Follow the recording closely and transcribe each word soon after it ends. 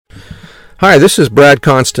Hi, this is Brad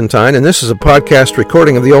Constantine, and this is a podcast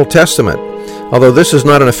recording of the Old Testament. Although this is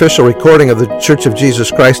not an official recording of the Church of Jesus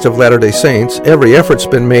Christ of Latter-day Saints, every effort's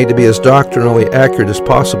been made to be as doctrinally accurate as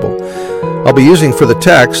possible. I'll be using for the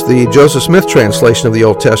text the Joseph Smith translation of the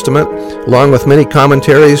Old Testament, along with many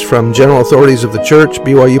commentaries from general authorities of the Church,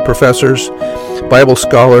 BYU professors, Bible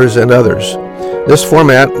scholars, and others. This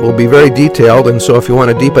format will be very detailed, and so if you want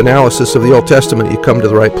a deep analysis of the Old Testament, you come to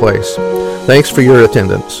the right place. Thanks for your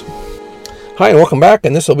attendance. Hi, and welcome back,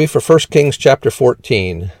 and this will be for 1 Kings chapter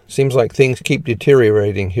 14. Seems like things keep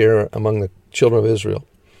deteriorating here among the children of Israel.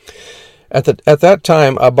 At that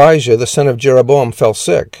time, Abijah, the son of Jeroboam, fell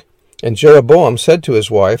sick. And Jeroboam said to his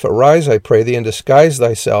wife, "Arise, I pray thee, and disguise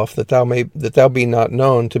thyself, that thou be not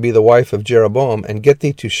known to be the wife of Jeroboam, and get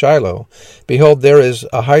thee to Shiloh. Behold, there is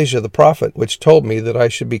Ahijah the prophet, which told me that I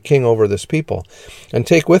should be king over this people. And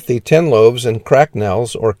take with thee 10 loaves and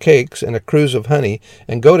cracknels, or cakes, and a cruse of honey,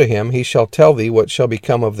 and go to him. He shall tell thee what shall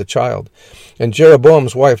become of the child." And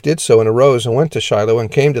Jeroboam's wife did so, and arose and went to Shiloh,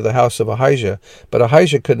 and came to the house of Ahijah. But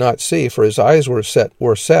Ahijah could not see, for his eyes were set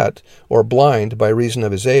or blind by reason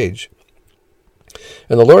of his age.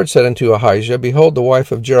 And the Lord said unto Ahijah, Behold, the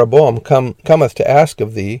wife of Jeroboam cometh to ask a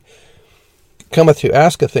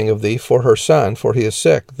thing of thee for her son, for he is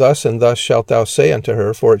sick. Thus and thus shalt thou say unto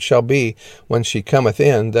her, for it shall be, when she cometh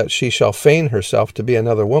in, that she shall feign herself to be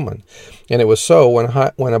another woman. And it was so, when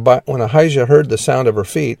Ahijah heard the sound of her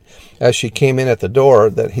feet, as she came in at the door,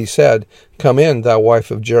 that he said, Come in, thou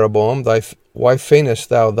wife of Jeroboam, why feignest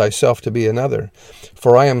thou thyself to be another?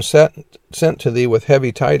 For I am sent to thee with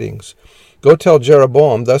heavy tidings. Go tell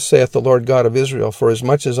Jeroboam, Thus saith the Lord God of Israel,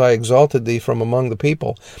 Forasmuch as I exalted thee from among the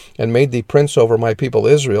people, and made thee prince over my people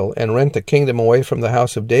Israel, and rent the kingdom away from the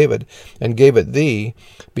house of David, and gave it thee,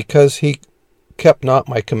 because he kept not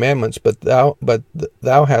my commandments, but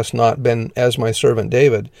thou hast not been as my servant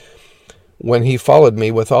David, when he followed me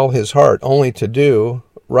with all his heart, only to do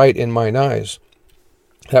right in mine eyes.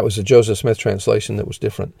 That was the Joseph Smith translation that was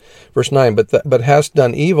different. Verse 9, But hast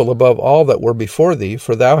done evil above all that were before thee,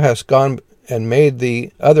 for thou hast gone and made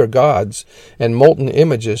thee other gods, and molten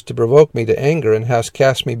images to provoke me to anger, and hast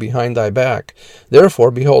cast me behind thy back. Therefore,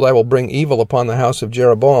 behold, I will bring evil upon the house of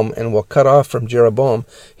Jeroboam, and will cut off from Jeroboam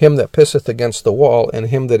him that pisseth against the wall, and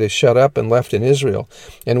him that is shut up and left in Israel,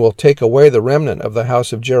 and will take away the remnant of the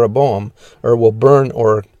house of Jeroboam, or will burn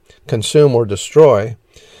or consume or destroy,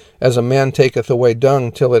 as a man taketh away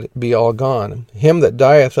dung till it be all gone. Him that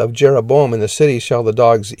dieth of Jeroboam in the city shall the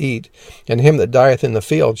dogs eat, and him that dieth in the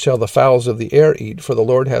field shall the fowls of the air eat, for the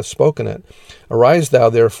Lord hath spoken it. Arise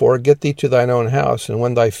thou therefore, get thee to thine own house, and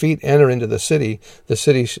when thy feet enter into the city,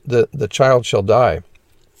 the child shall die.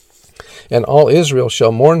 And all Israel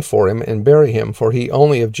shall mourn for him, and bury him, for he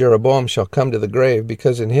only of Jeroboam shall come to the grave,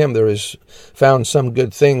 because in him there is found some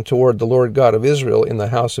good thing toward the Lord God of Israel in the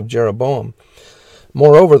house of Jeroboam.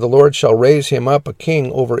 Moreover, the Lord shall raise him up a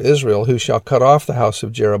king over Israel, who shall cut off the house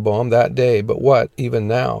of Jeroboam that day, but what, even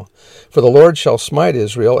now? For the Lord shall smite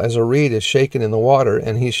Israel as a reed is shaken in the water,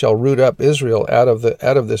 and he shall root up Israel out of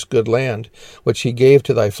this good land, which he gave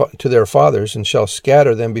to their fathers, and shall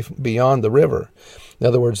scatter them beyond the river. In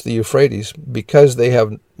other words, the Euphrates, because they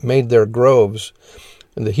have made their groves,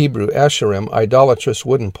 in the Hebrew Asherim, idolatrous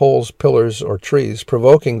wooden poles, pillars, or trees,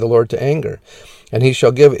 provoking the Lord to anger. And he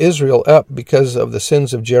shall give Israel up because of the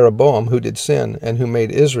sins of Jeroboam, who did sin, and who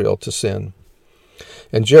made Israel to sin.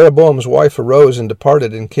 And Jeroboam's wife arose and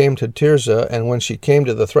departed, and came to Tirzah, and when she came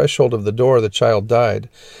to the threshold of the door, the child died.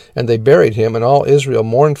 And they buried him, and all Israel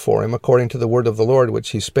mourned for him, according to the word of the Lord, which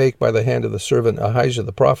he spake by the hand of the servant Ahijah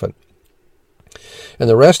the prophet. And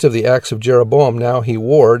the rest of the acts of Jeroboam, now he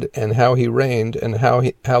warred, and how he reigned, and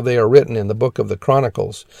how they are written in the book of the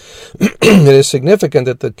Chronicles. It is significant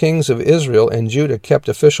that the kings of Israel and Judah kept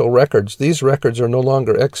official records. These records are no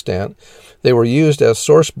longer extant. They were used as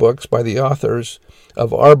source books by the authors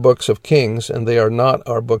of our books of Kings, and they are not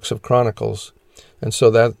our books of Chronicles. And so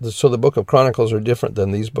the book of Chronicles are different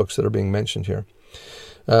than these books that are being mentioned here.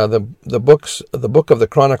 The book of the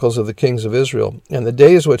Chronicles of the Kings of Israel. And the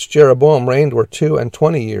days which Jeroboam reigned were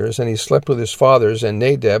 22 years, and he slept with his fathers, and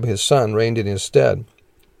Nadab his son reigned in his stead.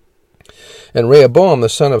 And Rehoboam the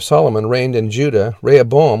son of Solomon reigned in Judah.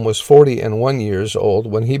 Rehoboam was 41 years old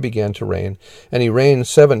when he began to reign, and he reigned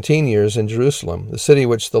 17 years in Jerusalem, the city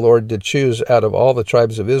which the Lord did choose out of all the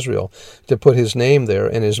tribes of Israel, to put his name there,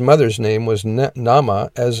 and his mother's name was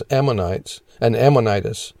Naamah as an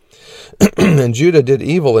Ammonitess. And Judah did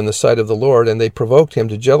evil in the sight of the Lord, and they provoked him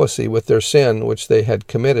to jealousy with their sin which they had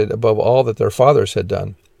committed above all that their fathers had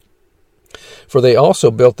done. For they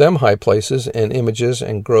also built them high places and images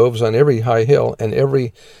and groves on every high hill and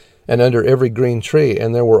every and under every green tree.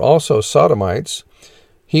 And there were also sodomites,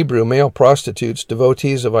 Hebrew male prostitutes,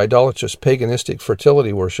 devotees of idolatrous paganistic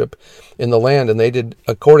fertility worship in the land, and they did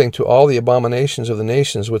according to all the abominations of the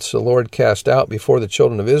nations which the Lord cast out before the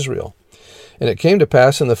children of Israel. And it came to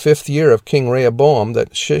pass in the 5th year of King Rehoboam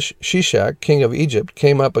that Shishak, king of Egypt,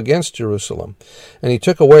 came up against Jerusalem. And he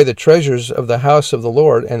took away the treasures of the house of the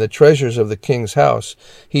Lord and the treasures of the king's house.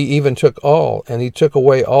 He even took all, and he took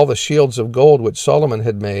away all the shields of gold which Solomon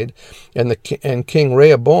had made. And King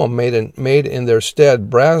Rehoboam made in their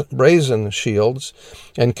stead brazen shields,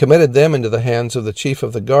 and committed them into the hands of the chief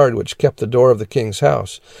of the guard which kept the door of the king's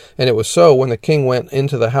house. And it was so, when the king went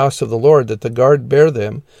into the house of the Lord, that the guard bare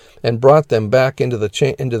them, and brought them back into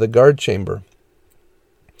the guard chamber.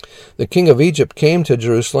 The king of Egypt came to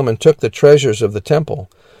Jerusalem and took the treasures of the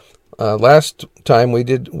temple. Last time we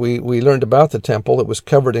learned about the temple. It was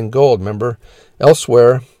covered in gold. Remember,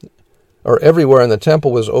 everywhere in the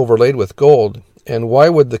temple was overlaid with gold. And why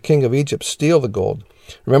would the king of Egypt steal the gold?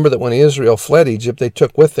 Remember that when Israel fled Egypt, they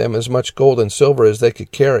took with them as much gold and silver as they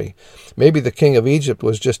could carry. Maybe the king of Egypt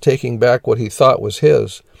was just taking back what he thought was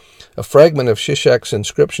his. A fragment of Shishak's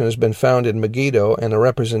inscription has been found in Megiddo, and a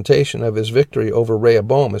representation of his victory over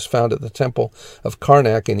Rehoboam is found at the temple of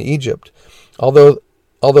Karnak in Egypt. Although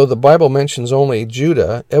the Bible mentions only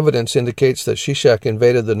Judah, evidence indicates that Shishak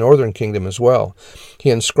invaded the northern kingdom as well. He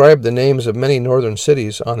inscribed the names of many northern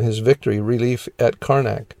cities on his victory relief at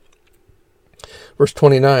Karnak. Verse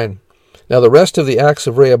 29. Now the rest of the acts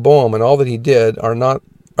of Rehoboam and all that he did, are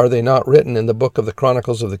they not written in the book of the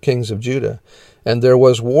Chronicles of the kings of Judah? And there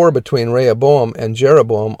was war between Rehoboam and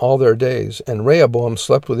Jeroboam all their days. And Rehoboam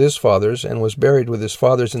slept with his fathers, and was buried with his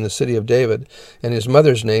fathers in the city of David. And his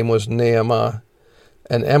mother's name was Naamah,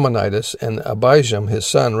 an Ammonitess, and Abijam his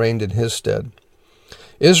son reigned in his stead.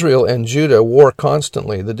 Israel and Judah war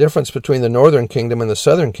constantly. The difference between the northern kingdom and the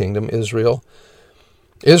southern kingdom, Israel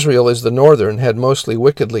is the northern, had mostly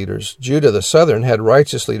wicked leaders. Judah, the southern, had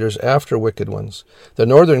righteous leaders after wicked ones. The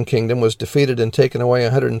northern kingdom was defeated and taken away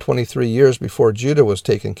 123 years before Judah was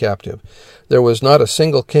taken captive. There was not a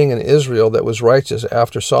single king in Israel that was righteous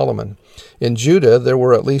after Solomon. In Judah there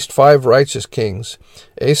were at least 5 righteous kings: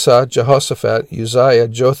 Asa, Jehoshaphat, Uzziah,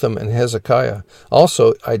 Jotham, and Hezekiah.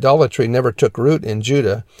 Also, idolatry never took root in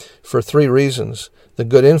Judah for 3 reasons. The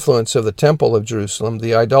good influence of the temple of Jerusalem,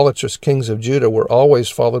 the idolatrous kings of Judah were always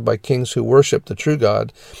followed by kings who worshipped the true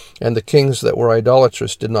God, and the kings that were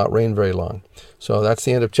idolatrous did not reign very long. So that's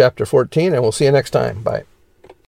the end of chapter 14, and we'll see you next time. Bye.